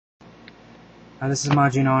This is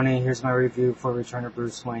Majinani. Here's my review for Return of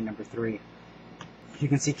Bruce Wayne number 3. You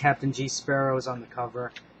can see Captain G. Sparrow is on the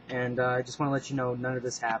cover, and I just want to let you know none of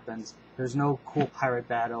this happens. There's no cool pirate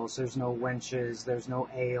battles, there's no wenches, there's no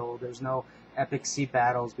ale, there's no epic sea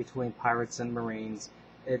battles between pirates and marines.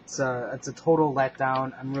 It's a total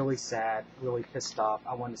letdown. I'm really sad, really pissed off.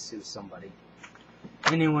 I want to sue somebody.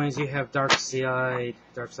 Anyways, you have Darkseid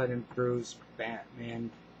and Bruce, Batman.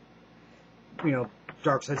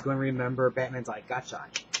 Darkseid's going to remember. Batman's like, gotcha.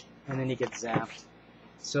 And then he gets zapped.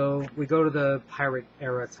 So we go to the pirate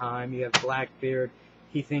era time. You have Blackbeard.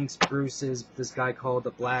 He thinks Bruce is this guy called the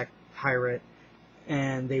Black Pirate.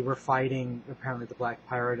 And they were fighting, apparently, the Black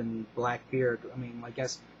Pirate and Blackbeard. I mean, I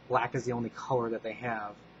guess black is the only color that they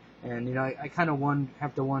have. And, I kind of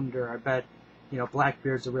have to wonder, I bet,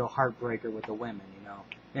 Blackbeard's a real heartbreaker with the women,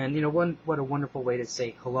 And, what a wonderful way to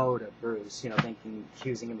say hello to Bruce,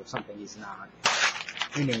 accusing him of something he's not.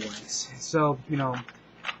 Anyways, so,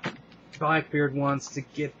 Blackbeard wants to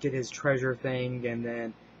get his treasure thing, and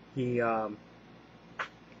then he,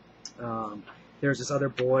 there's this other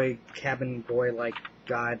boy, cabin boy-like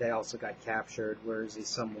guy that also got captured. Where is he?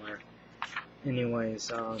 Somewhere.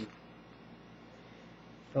 Anyways, oh,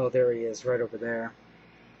 there he is, right over there.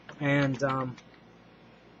 And,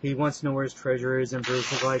 he wants to know where his treasure is, and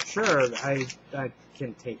Bruce is like, sure, I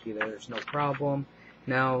can take you there, there's no problem.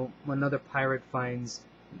 Now, another pirate finds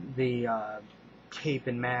the cape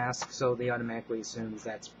and mask, so they automatically assumes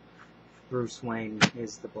that's Bruce Wayne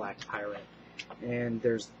is the Black Pirate. And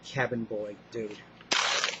there's cabin boy dude.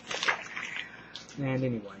 And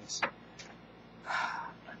anyways.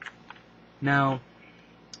 Now,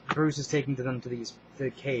 Bruce is taking them to the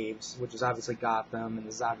caves, which is obviously Gotham, and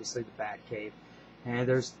this is obviously the Batcave. And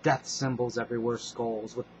there's death symbols everywhere,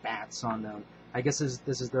 skulls with bats on them. I guess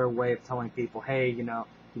this is their way of telling people, hey, you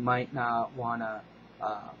might not want to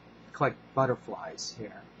collect butterflies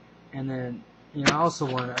here. And then, I was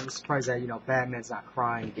surprised that, Batman's not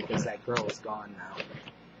crying because that girl is gone now.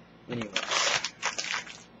 Anyway.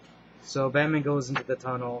 So Batman goes into the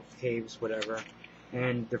tunnel, caves, whatever,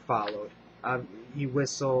 and they're followed. He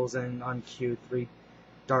whistles, and on cue, 3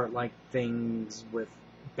 dart-like things with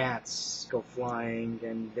bats go flying,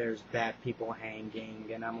 and there's bat people hanging,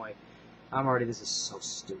 and I'm like, this is so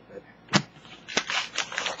stupid.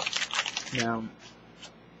 Now,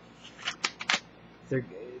 since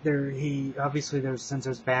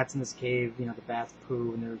there's bats in this cave, the bats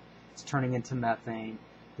poo, and it's turning into methane.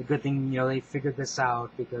 The good thing, they figured this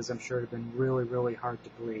out, because I'm sure it would have been really, really hard to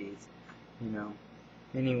breathe,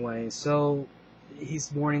 Anyway, so he's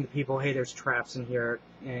warning the people, hey, there's traps in here,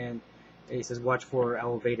 and he says, watch for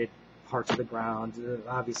elevated parts of the ground.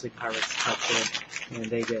 Obviously, pirates touch it, and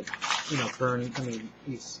they get, burned. I mean,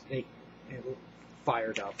 they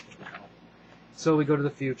fired up. So we go to the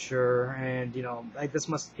future, and this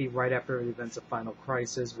must be right after the events of Final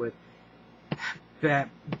Crisis with Dick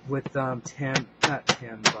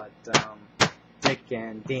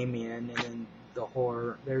and Damian, and then the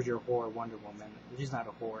whore. There's your whore, Wonder Woman. She's not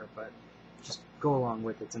a whore, but just go along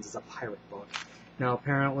with it since it's a pirate book. Now,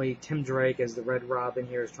 apparently, Tim Drake, as the Red Robin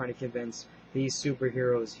here, is trying to convince these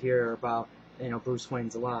superheroes here about, Bruce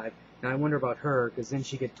Wayne's alive. Now, I wonder about her, because then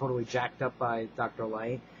she get totally jacked up by Dr.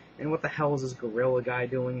 Light. And what the hell is this gorilla guy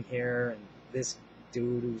doing here? And this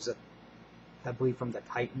dude who's, I believe, from the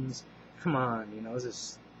Titans? Come on, this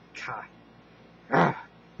is... God.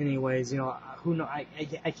 Anyways, who knows? I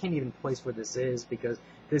can't even place where this is, because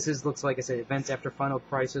looks like I said, events after Final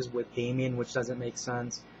Crisis with Damian, which doesn't make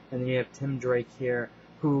sense. And then you have Tim Drake here,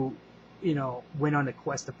 who, went on a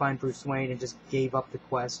quest to find Bruce Wayne and just gave up the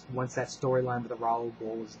quest once that storyline with the Raul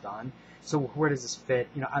Ghul was done. So where does this fit?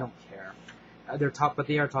 I don't care. But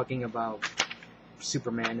they are talking about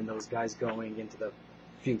Superman and those guys going into the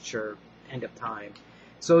future, end of time.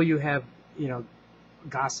 So you have,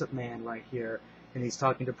 Gossip Man right here, and he's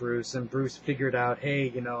talking to Bruce, and Bruce figured out,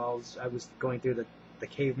 hey, I was going through the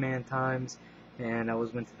caveman times, and I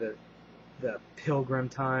went to the Pilgrim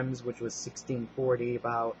times, which was 1640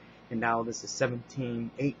 about, and now this is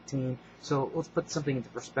 1718. So let's put something into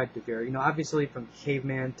perspective here. Obviously from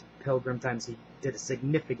caveman to Pilgrim times, he did a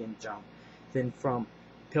significant jump. Then from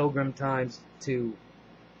Pilgrim times to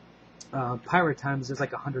pirate times, there's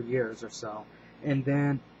like 100 years or so. And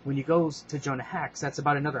then when you go to Jonah Hex, that's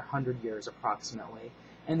about another 100 years approximately.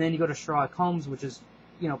 And then you go to Sherlock Holmes, which is,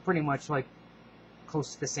 pretty much like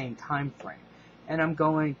close to the same time frame. And I'm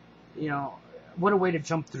going, what a way to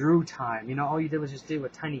jump through time. All you did was just do a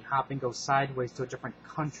tiny hop and go sideways to a different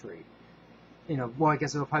country. Well, I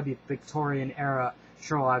guess it'll probably be Victorian era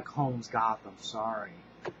Sherlock Holmes Gotham. Sorry,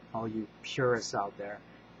 all you purists out there.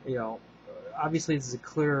 obviously this is a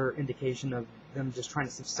clear indication of them just trying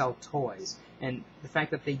to sell toys. And the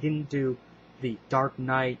fact that they didn't do the Dark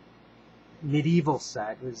Knight medieval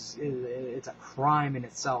set it's a crime in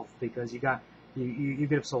itself, because you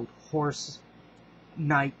could have sold Horse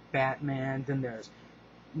Knight Batman, then there's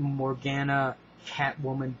Morgana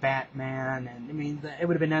Catwoman Batman, and I mean it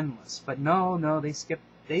would have been endless. But no, they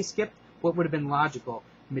skipped what would have been logical,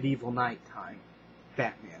 medieval nighttime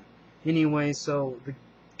Batman. Anyway, so the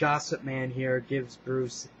Gossip Man here gives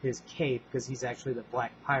Bruce his cape, because he's actually the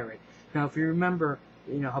Black Pirate. Now, if you remember,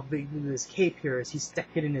 how big this cape here is, he stuck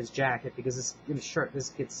it in his jacket, because in his shirt this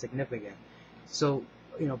gets significant. So,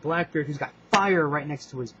 Blackbeard, who's got fire right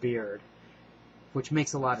next to his beard, which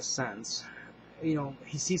makes a lot of sense.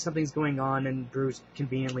 He sees something's going on, and Bruce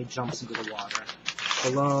conveniently jumps into the water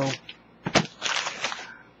below.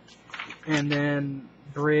 And then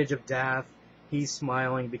Bridge of Death, he's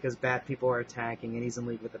smiling because bad people are attacking, and he's in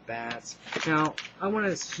league with the bats. Now,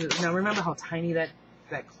 remember how tiny that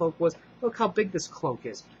cloak was? Look how big this cloak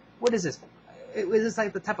is. What is this? Is this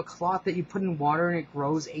like the type of cloth that you put in water and it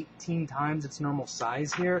grows 18 times its normal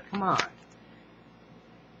size here? Come on.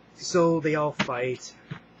 So they all fight.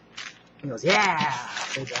 He goes, yeah!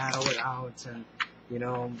 They battle it out, and,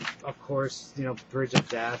 of course, Bridge of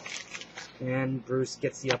Death. And Bruce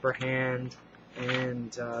gets the upper hand,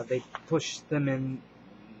 and they push them in.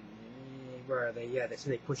 Where are they? Yeah,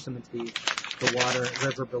 they push them into the water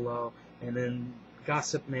river below, and then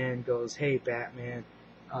Gossip Man goes, "Hey, Batman,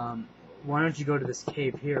 why don't you go to this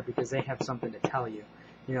cave here, because they have something to tell you."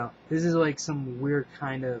 This is like some weird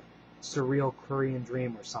kind of surreal Korean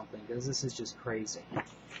dream or something, because this is just crazy.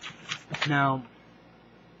 Now,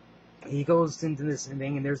 he goes into this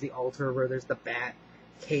thing, and there's the altar where there's the bat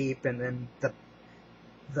cape, and then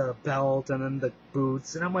the belt, and then the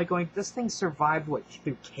boots, and I'm like going, this thing survived,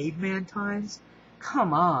 through caveman times?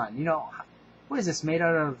 Come on, what is this, made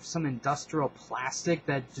out of some industrial plastic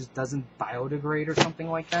that just doesn't biodegrade or something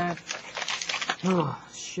like that? Oh,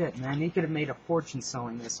 shit, man, he could have made a fortune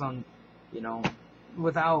selling this on,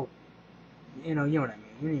 without, you know what I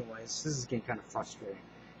mean. Anyways, this is getting kind of frustrating.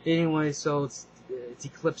 Anyway, so it's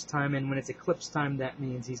eclipse time, and when it's eclipse time, that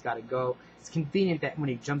means he's got to go. It's convenient that when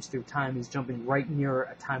he jumps through time, he's jumping right near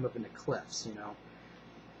a time of an eclipse,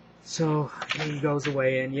 So he goes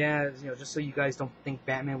away, and just so you guys don't think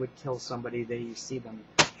Batman would kill somebody, you see them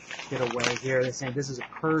get away here. They're saying this is a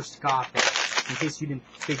cursed Gotham, in case you didn't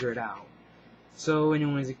figure it out. So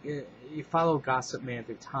anyways, you follow Gossip Man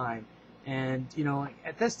through time, and,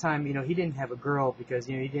 at this time, he didn't have a girl, because,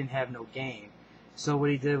 he didn't have no game. So what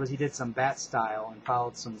he did was he did some Bat style and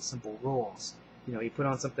followed some simple rules. He put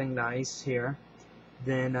on something nice here.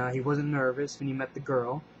 Then he wasn't nervous when he met the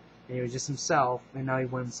girl. And he was just himself. And now he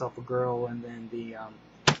won himself a girl, and then the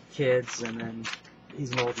kids, and then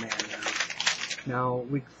he's an old man now. Now,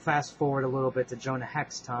 we fast forward a little bit to Jonah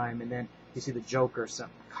Hex time, and then you see the Joker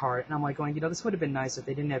card. And I'm like going, this would have been nice if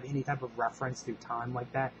they didn't have any type of reference through time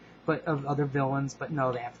like that, but of other villains. But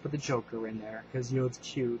no, they have to put the Joker in there, because, it's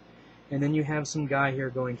cute. And then you have some guy here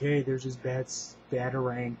going, hey, there's just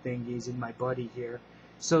Batarang thingies in my buddy here.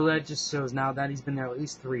 So that just shows now that he's been there at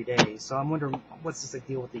least 3 days. So I'm wondering, what's this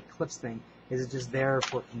deal with the Eclipse thing? Is it just there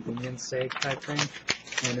for convenience sake type thing?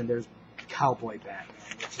 And then there's Cowboy Batman,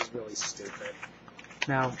 which is really stupid.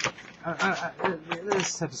 Now,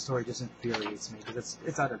 this type of story just infuriates me, because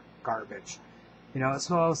it's utter garbage.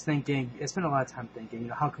 So I was thinking, I spent a lot of time thinking,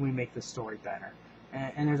 how can we make this story better?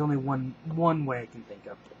 And there's only one way I can think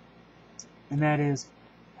of. And that is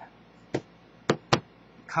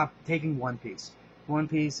taking One Piece. One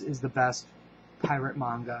Piece is the best pirate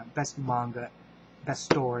manga, best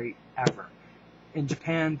story ever. In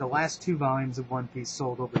Japan, the last 2 volumes of One Piece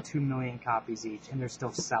sold over 2 million copies each, and they're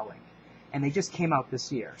still selling. And they just came out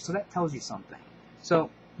this year, so that tells you something. So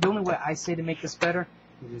the only way I say to make this better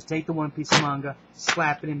is just take the One Piece manga,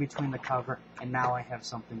 slap it in between the cover, and now I have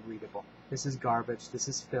something readable. This is garbage. This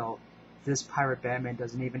is filth. This Pirate Batman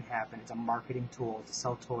doesn't even happen. It's a marketing tool to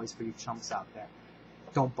sell toys for you chumps out there.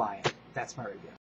 Don't buy it. That's my review.